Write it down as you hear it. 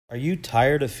Are you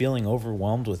tired of feeling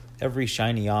overwhelmed with every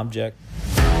shiny object,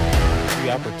 every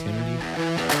opportunity,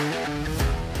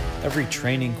 every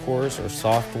training course or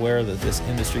software that this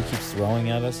industry keeps throwing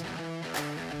at us?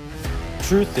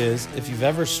 Truth is, if you've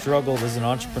ever struggled as an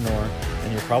entrepreneur,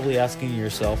 and you're probably asking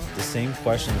yourself the same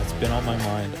question that's been on my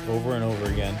mind over and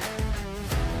over again,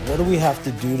 what do we have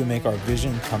to do to make our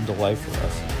vision come to life for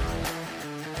us?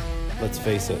 Let's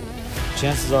face it,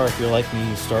 chances are if you're like me,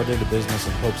 you started a business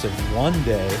in hopes of one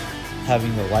day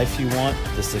having the life you want,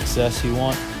 the success you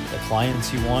want, the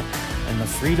clients you want, and the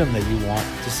freedom that you want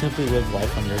to simply live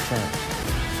life on your terms.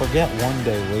 Forget one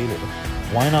day later.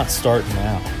 Why not start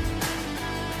now?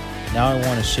 Now I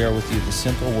want to share with you the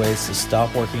simple ways to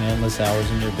stop working endless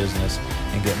hours in your business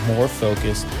and get more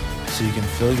focused so you can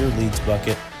fill your leads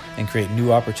bucket and create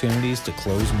new opportunities to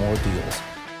close more deals.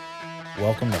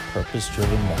 Welcome to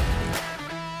Purpose-Driven Marketing.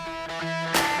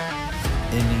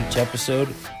 In each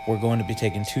episode, we're going to be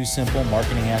taking 2 simple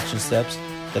marketing action steps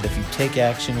that if you take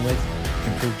action with,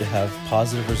 can prove to have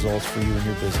positive results for you and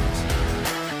your business.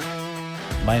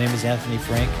 My name is Anthony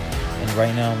Frank, and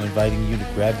right now I'm inviting you to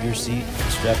grab your seat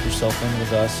and strap yourself in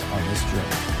with us on this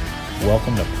journey.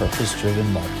 Welcome to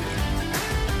Purpose-Driven Marketing.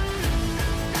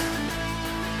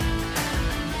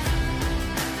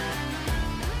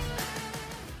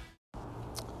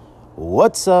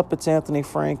 What's up? It's Anthony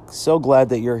Frank. So glad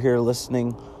that you're here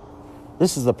listening.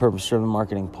 This is the Purpose-Driven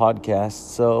Marketing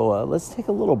Podcast. So let's take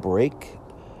a little break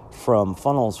from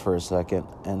funnels for a second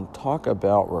and talk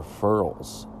about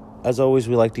referrals. As always,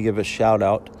 we like to give a shout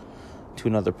out to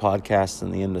another podcast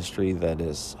in the industry that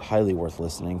is highly worth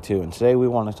listening to. And today we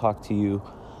want to talk to you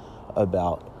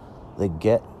about the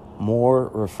Get More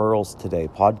Referrals Today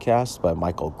podcast by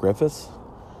Michael Griffiths.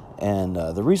 And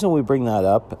the reason we bring that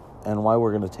up and why we're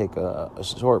going to take a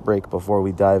short break before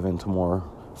we dive into more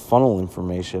funnel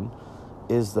information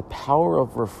is the power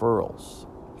of referrals.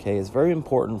 Okay, it's very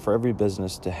important for every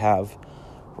business to have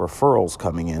referrals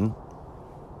coming in.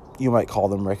 You might call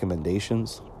them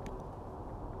recommendations.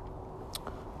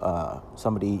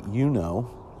 Somebody you know,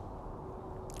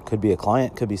 could be a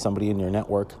client, could be somebody in your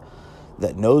network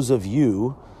that knows of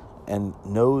you and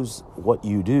knows what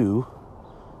you do.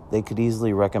 They could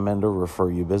easily recommend or refer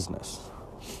you business.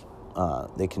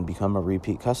 They can become a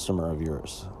repeat customer of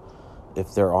yours.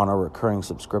 If they're on a recurring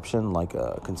subscription, like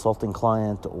a consulting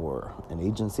client or an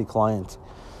agency client,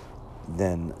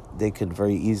 then they could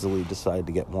very easily decide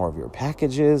to get more of your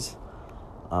packages.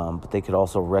 But they could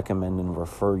also recommend and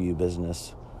refer you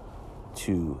business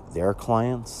to their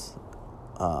clients,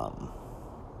 to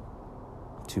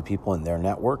people in their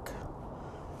network.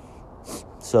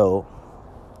 So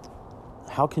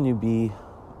how can you be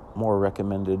more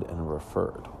recommended and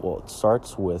referred? Well, it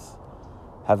starts with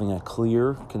having a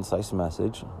clear, concise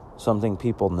message, something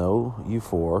people know you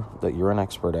for, that you're an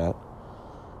expert at,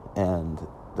 and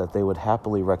that they would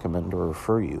happily recommend or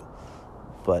refer you.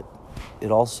 But it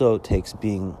also takes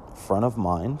being front of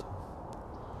mind,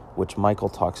 which Michael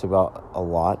talks about a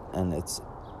lot, and it's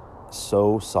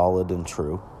so solid and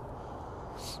true.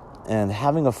 And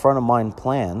having a front of mind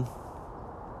plan,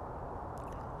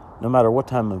 no matter what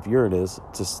time of year it is,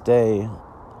 to stay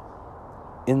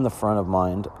in the front of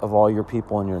mind of all your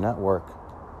people in your network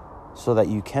so that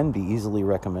you can be easily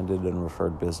recommended and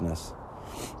referred business.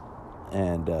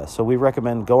 And so we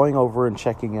recommend going over and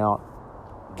checking out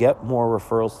Get More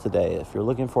Referrals Today. If you're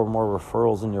looking for more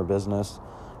referrals in your business,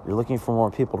 you're looking for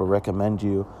more people to recommend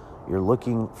you, you're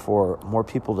looking for more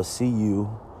people to see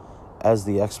you as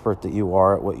the expert that you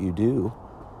are at what you do,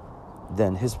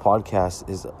 then his podcast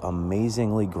is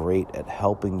amazingly great at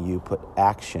helping you put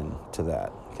action to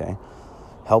that, okay?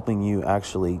 Helping you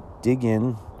actually dig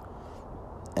in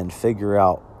and figure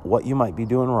out what you might be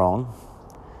doing wrong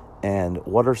and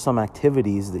what are some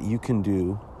activities that you can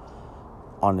do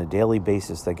on a daily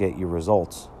basis that get you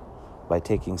results by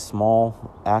taking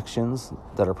small actions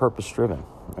that are purpose-driven,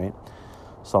 right?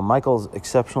 So Michael's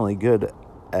exceptionally good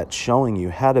at showing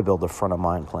you how to build a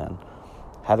front-of-mind plan,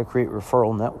 how to create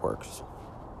referral networks,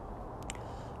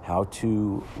 how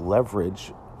to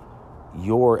leverage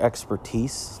your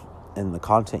expertise in the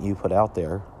content you put out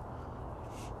there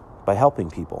by helping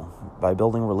people, by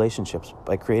building relationships,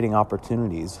 by creating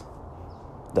opportunities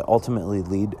that ultimately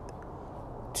lead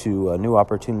to new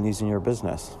opportunities in your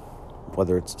business,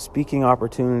 whether it's speaking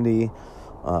opportunity,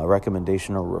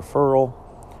 recommendation, or referral.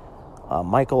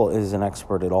 Michael is an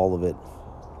expert at all of it.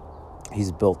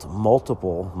 He's built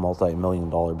multiple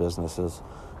multi-million-dollar businesses,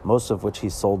 most of which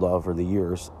he's sold over the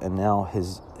years. And now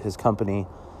his company,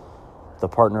 the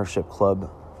Partnership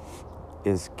Club,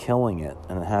 is killing it.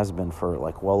 And it has been for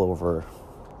like well over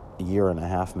a year and a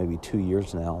half, maybe 2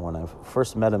 years now. When I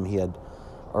first met him, he had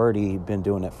already been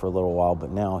doing it for a little while,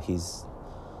 but now he's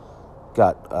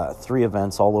got 3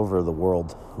 events all over the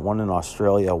world, one in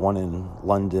Australia, one in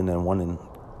London, and one in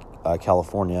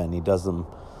California, and he does them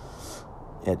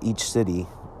at each city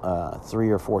 3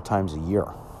 or 4 times a year.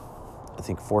 I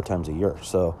think 4 times a year.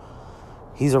 So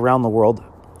he's around the world.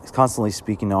 He's constantly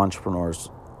speaking to entrepreneurs.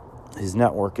 His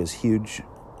network is huge,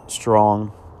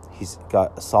 strong. He's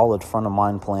got a solid front of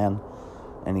mind plan,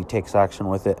 and he takes action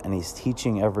with it, and he's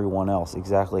teaching everyone else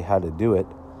exactly how to do it,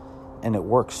 and it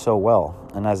works so well.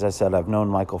 And as I said, I've known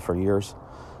Michael for years.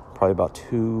 Probably about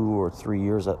 2 or 3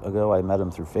 years ago, I met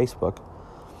him through Facebook,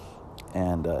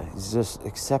 and he's just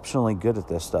exceptionally good at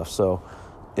this stuff. So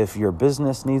if your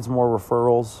business needs more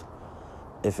referrals,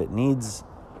 if it needs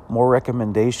more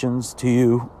recommendations to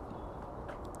you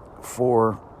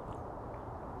for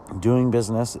doing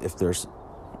business, if there's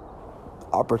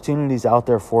opportunities out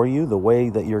there for you, the way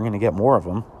that you're going to get more of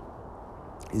them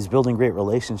is building great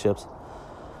relationships,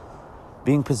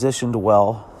 being positioned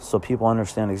well so people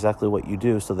understand exactly what you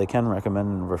do so they can recommend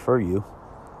and refer you,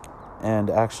 and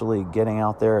actually getting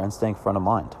out there and staying front of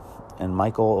mind. And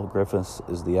Michael Griffiths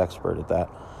is the expert at that.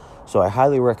 So I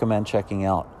highly recommend checking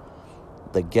out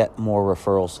the Get More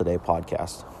Referrals Today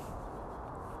podcast.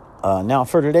 Now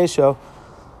for today's show,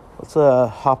 let's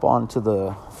hop on to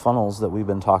the funnels that we've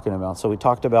been talking about. So we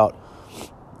talked about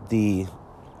the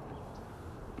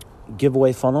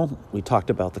giveaway funnel. We talked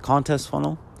about the contest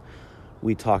funnel.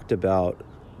 We talked about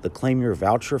the Claim Your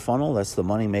Voucher funnel. That's the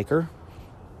money maker.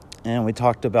 And we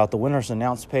talked about the winner's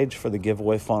announce page for the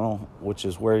giveaway funnel, which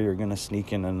is where you're going to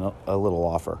sneak in a little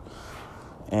offer.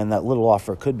 And that little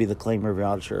offer could be the Claim Your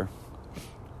Voucher,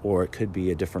 or it could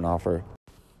be a different offer.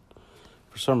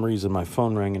 For some reason, my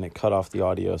phone rang and it cut off the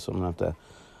audio, so I'm going to have to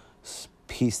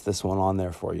piece this one on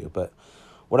there for you. But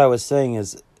what I was saying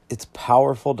is it's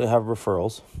powerful to have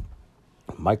referrals.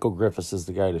 Michael Griffiths is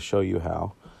the guy to show you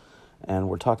how. And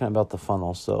we're talking about the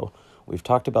funnel. So we've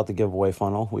talked about the giveaway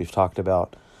funnel. We've talked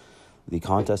about the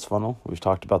contest funnel. We've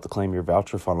talked about the Claim Your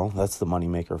Voucher funnel. That's the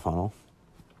moneymaker funnel.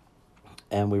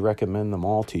 And we recommend them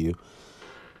all to you.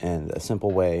 And a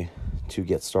simple way to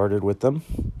get started with them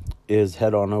is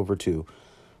head on over to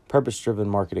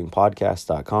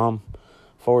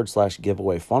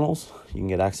purposedrivenmarketingpodcast.com/giveaway funnels. You can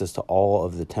get access to all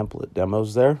of the template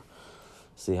demos there.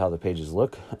 See how the pages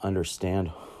look.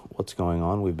 Understand what's going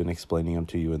on. We've been explaining them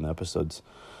to you in the episodes.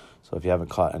 So if you haven't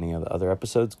caught any of the other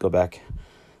episodes, go back,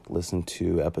 listen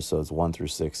to episodes 1 through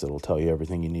 6. It'll tell you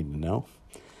everything you need to know.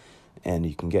 And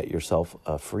you can get yourself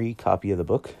a free copy of the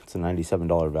book. It's a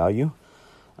 $97 value.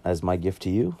 As my gift to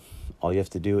you, all you have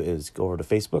to do is go over to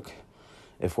Facebook.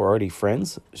 If we're already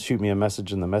friends, shoot me a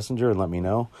message in the messenger and let me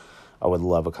know. I would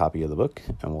love a copy of the book,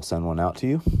 and we'll send one out to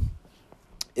you.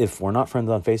 If we're not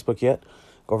friends on Facebook yet,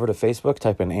 go over to Facebook,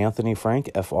 type in Anthony Frank,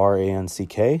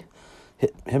 Franck.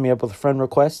 Hit me up with a friend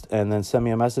request, and then send me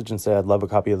a message and say I'd love a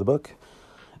copy of the book,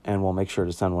 and we'll make sure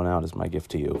to send one out as my gift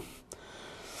to you.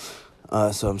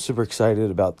 So I'm super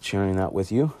excited about sharing that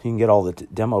with you. You can get all the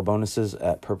demo bonuses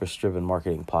at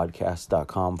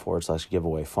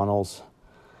purposedrivenmarketingpodcast.com/giveaway funnels.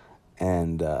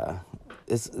 And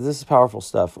this is powerful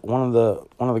stuff. One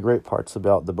of the great parts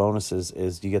about the bonuses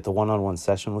is you get the one-on-one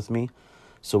session with me,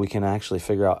 so we can actually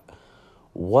figure out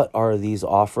what are these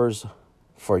offers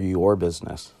for your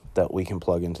business that we can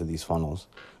plug into these funnels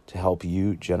to help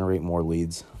you generate more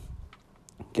leads,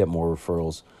 get more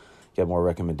referrals, get more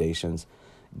recommendations,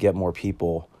 get more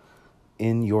people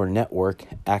in your network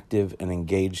active and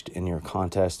engaged in your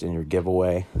contest, in your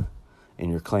giveaway, in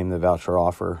your Claim the Voucher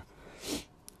offer,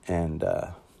 and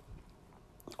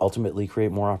ultimately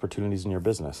create more opportunities in your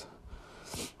business.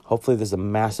 Hopefully there's a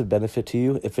massive benefit to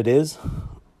you. If it is,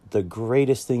 the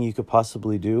greatest thing you could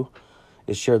possibly do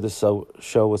is share this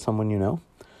show with someone you know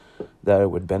that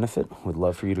it would benefit. We'd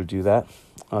love for you to do that.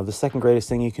 The second greatest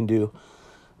thing you can do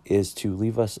is to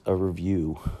leave us a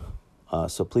review.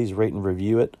 So please rate and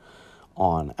review it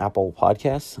on Apple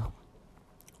Podcasts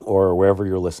or wherever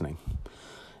you're listening.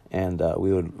 And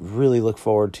we would really look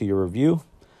forward to your review.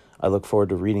 I look forward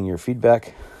to reading your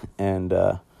feedback, and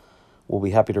we'll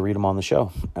be happy to read them on the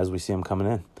show as we see them coming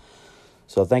in.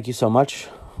 So thank you so much,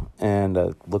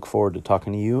 and look forward to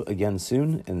talking to you again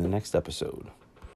soon in the next episode.